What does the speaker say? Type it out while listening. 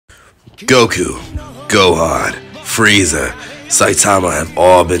Goku, Gohan, FRIEZA, Saitama have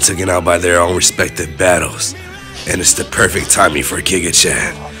all been taken out by their own respective battles, and it's the perfect timing for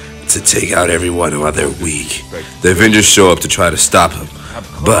GIGA to take out everyone while they're weak. The Avengers show up to try to stop him,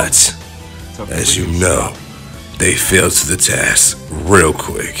 but, as you know, they failed to the task real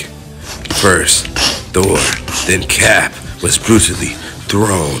quick. First, Thor, then Cap was brutally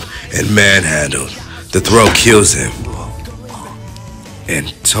thrown and manhandled. The throw kills him,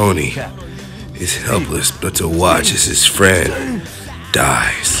 and Tony is helpless but to watch as his friend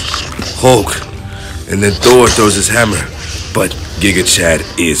dies. Hulk, and then Thor throws his hammer, but GIGA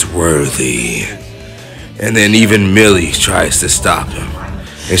is worthy. And then even Millie tries to stop him,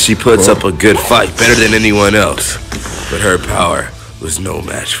 and she puts up a good fight, better than anyone else, but her power was no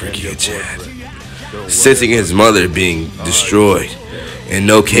match for GIGA. Sensing his mother being destroyed and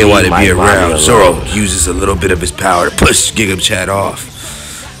no KY to be around, Zoro uses a little bit of his power to push GIGA off.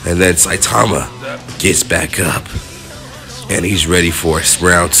 And then Saitama gets back up, and he's ready for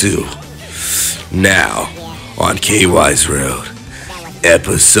round 2. Now, on KY's Road,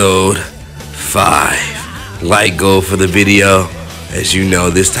 episode 5. Like goal for the video. As you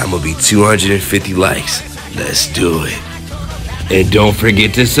know, this time will be 250 likes. Let's do it. And don't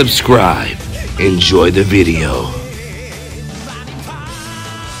forget to subscribe. Enjoy the video.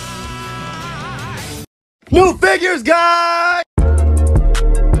 New figures, guys!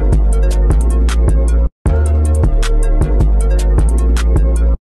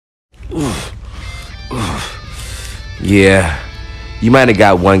 Yeah, you might have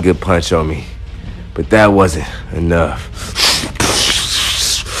got one good punch on me, but that wasn't enough.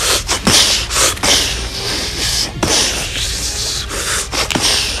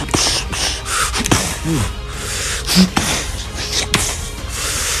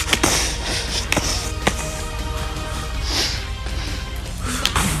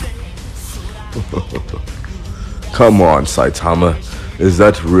 Come on, Saitama. Is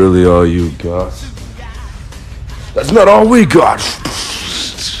that really all you got? That's not all we got!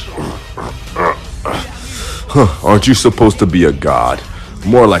 Huh, aren't you supposed to be a god?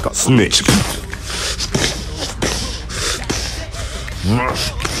 More like a snitch.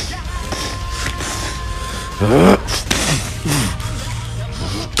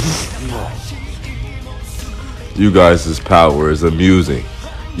 You guys' power is amusing.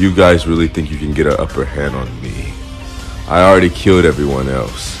 You guys really think you can get an upper hand on me? I already killed everyone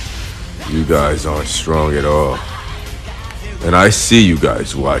else. You guys aren't strong at all. And I see you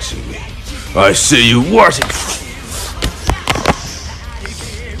guys watching me. I see you watching.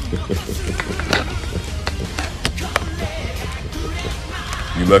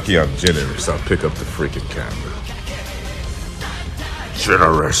 You lucky I'm generous. I'll pick up the freaking camera.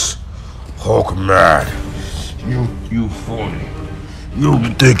 Generous. Hulk mad. You phony.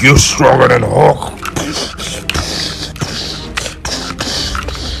 You think you're stronger than Hulk?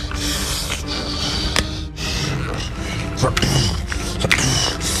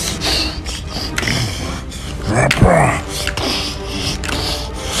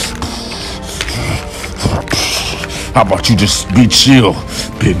 How about you just be chill,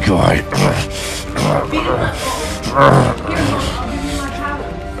 big guy?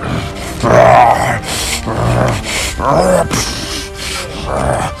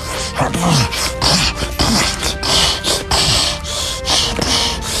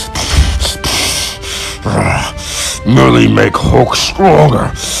 Merely make Hulk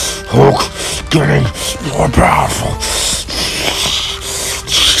stronger. Hulk getting more powerful.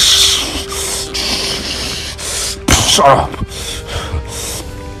 Shut up.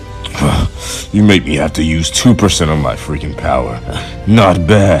 You make me have to use 2% of my freaking power. Not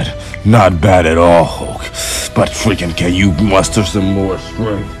bad. Not bad at all, Hulk. But freaking can you muster some more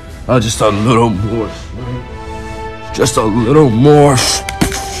strength? Just a little more strength. Just a little more.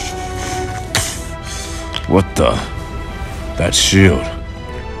 What the? That shield.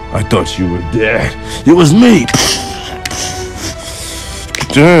 I thought you were dead. It was me.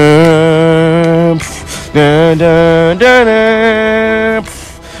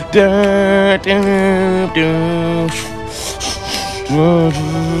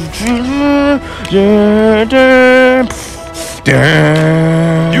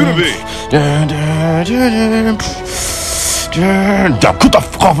 Unity! Get the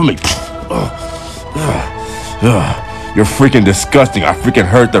fuck off of me! You're freaking disgusting. I freaking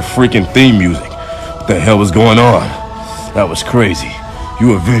heard the freaking theme music. What the hell was going on? That was crazy.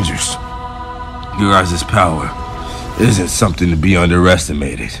 You Avengers. Your guys' power isn't something to be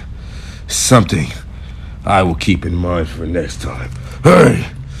underestimated. Something I will keep in mind for next time. Hey!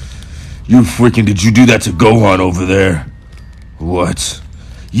 You freaking, did you do that to Gohan over there? What?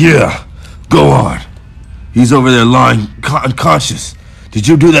 Yeah, Gohan. He's over there lying unconscious. Did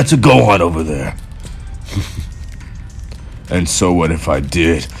you do that to Gohan over there? And so what if I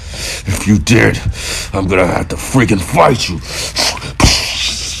did? If you did, I'm gonna have to freaking fight you.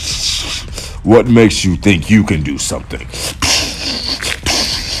 What makes you think you can do something?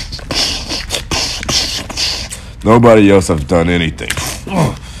 Nobody else has done anything.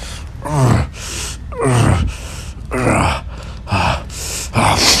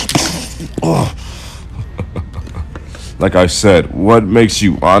 Like I said, what makes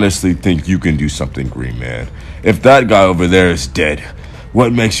you honestly think you can do something, Green Man? If that guy over there is dead,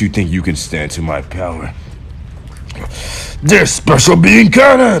 what makes you think you can stand to my power? This special being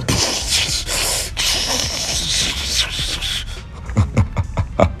cannon!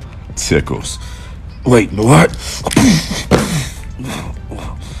 Tickles. Wait, what?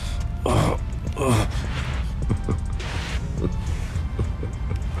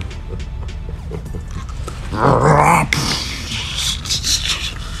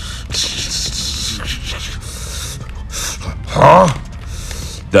 Huh?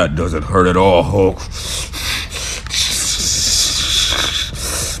 That doesn't hurt at all, Hulk.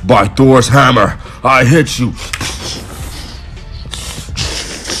 By Thor's hammer, I hit you.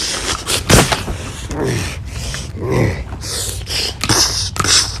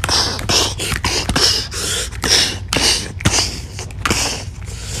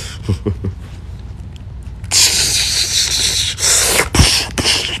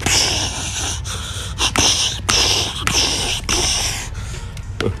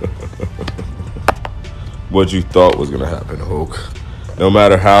 What you thought was gonna happen, Hulk. No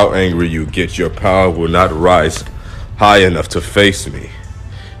matter how angry you get, your power will not rise high enough to face me.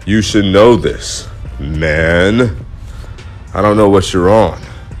 You should know this, man. I don't know what you're on,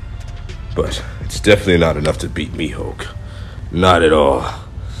 but it's definitely not enough to beat me, Hulk. Not at all.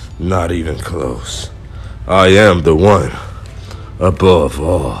 Not even close. I am the one above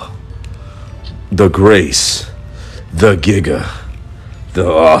all. The grace, the giga, the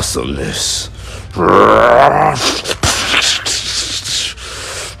awesomeness.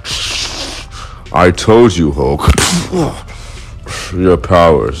 I told you, Hulk. Your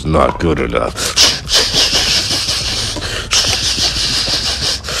power is not good enough.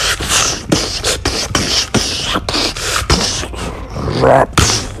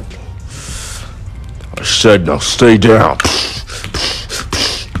 I said now stay down.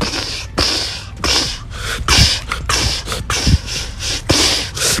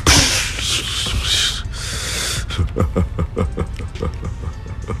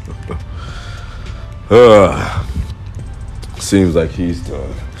 Seems like he's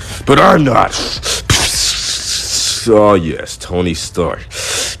done. But I'm not. Oh yes, Tony Stark.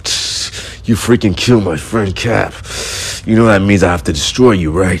 You freaking killed my friend Cap. You know that means I have to destroy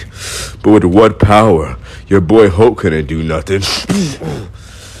you, right? But with what power? Your boy Hulk couldn't do nothing.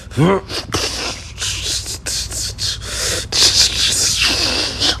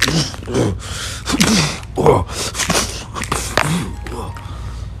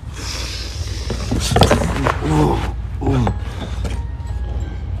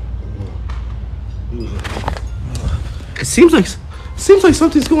 It seems like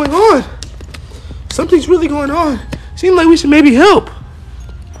something's going on. Something's really going on. Seems like we should maybe help.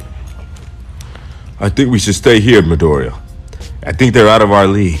 I think we should stay here, Midoriya. I think they're out of our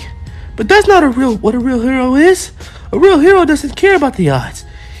league. But that's not what a real hero is. A real hero doesn't care about the odds.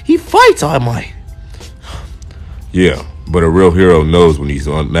 He fights All Might. Yeah, but a real hero knows when he's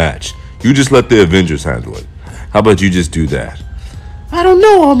unmatched. You just let the Avengers handle it. How about you just do that? I don't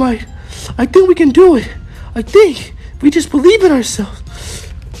know, All Might. I think we can do it. I think we just believe in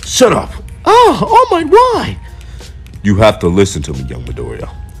ourselves. Shut up. Oh, All Might, why? You have to listen to me, young Midoriya.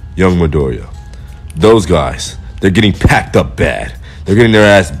 Young Midoriya. Those guys, they're getting packed up bad. They're getting their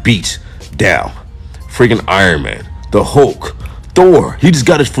ass beat down. Freaking Iron Man, the Hulk, Thor. He just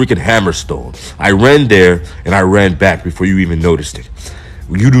got his freaking hammer stolen. I ran there and I ran back before you even noticed it.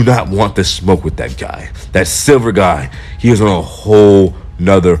 You do not want to smoke with that guy. That silver guy, he is on a whole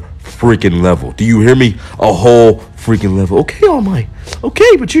nother freaking level. Do you hear me? A whole freaking level. Okay, All Might.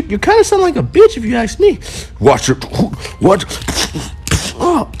 Okay, but you kind of sound like a bitch if you ask me. Watch your... What?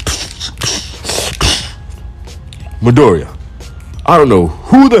 Oh. Midoriya, I don't know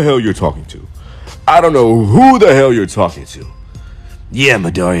who the hell you're talking to. I don't know who the hell you're talking to. Yeah,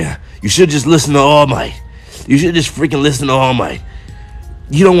 Midoriya, you should just listen to All Might. You should just freaking listen to All Might.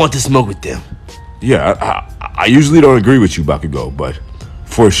 You don't want to smoke with them. Yeah, I usually don't agree with you, Bakugo, but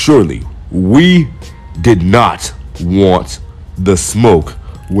for surely, we did not want the smoke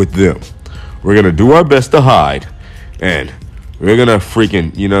with them. We're going to do our best to hide, and we're gonna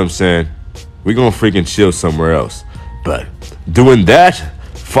freaking, you know what I'm saying? We're gonna freaking chill somewhere else. But doing that,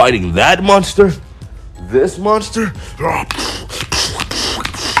 fighting that monster, this monster,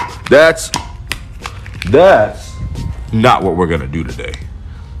 that's not what we're gonna do today.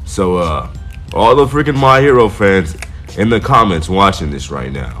 So all the freaking My Hero fans in the comments watching this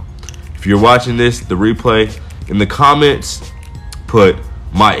right now, if you're watching this, the replay, in the comments, put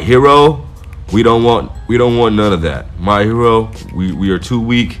My Hero. We don't want none of that. My Hero, we are too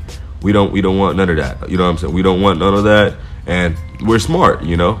weak. We don't want none of that. You know what I'm saying? We don't want none of that. And we're smart,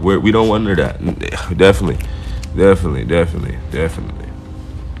 you know? We don't want none of that. Definitely.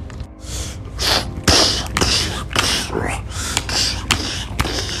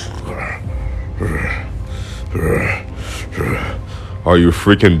 Are you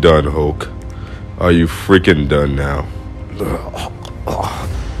freaking done, Hulk? Are you freaking done now?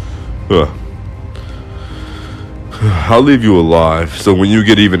 I'll leave you alive, so when you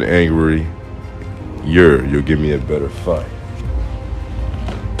get even angry, you'll give me a better fight.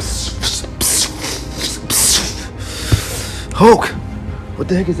 Hulk, what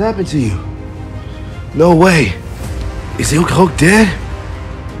the heck has happened to you? No way. Is Hulk dead?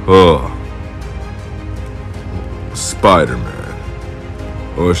 Oh. Spider-Man.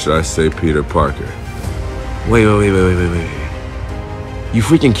 Or should I say Peter Parker? Wait. You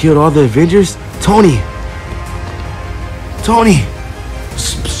freaking killed all the Avengers? Tony!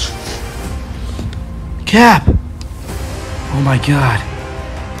 Cap! Oh my god.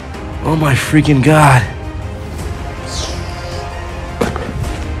 Oh my freaking god.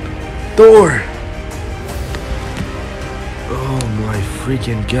 Thor! Oh my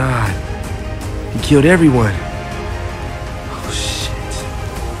freaking god. He killed everyone. Oh shit.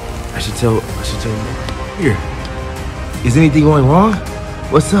 I should tell him. Here. Is anything going wrong?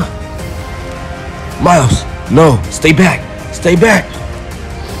 What's up? Miles, no, stay back. Stay back.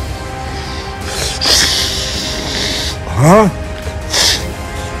 Huh?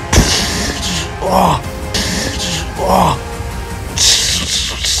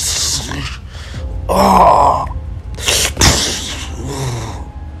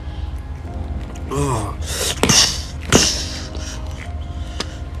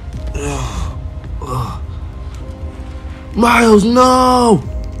 Miles, no!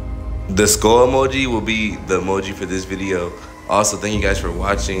 The skull emoji will be the emoji for this video. Also, thank you guys for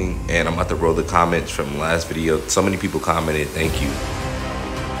watching, and I'm about to roll the comments from the last video. So many people commented, thank you.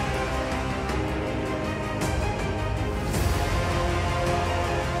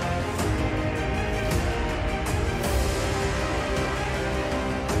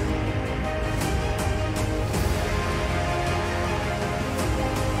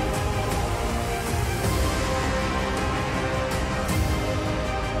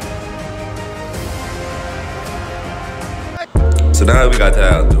 So now that we got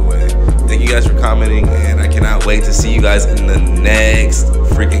that out of the way, thank you guys for commenting, and I cannot wait to see you guys in the next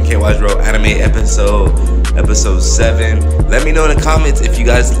freaking Kysworld anime episode 7. Let me know in the comments if you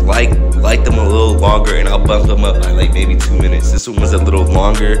guys like them a little longer, and I'll bump them up by like maybe 2 minutes. This one was a little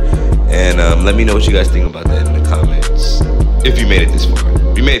longer, and let me know what you guys think about that in the comments. If you made it this far.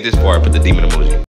 If you made it this far, put the demon emoji.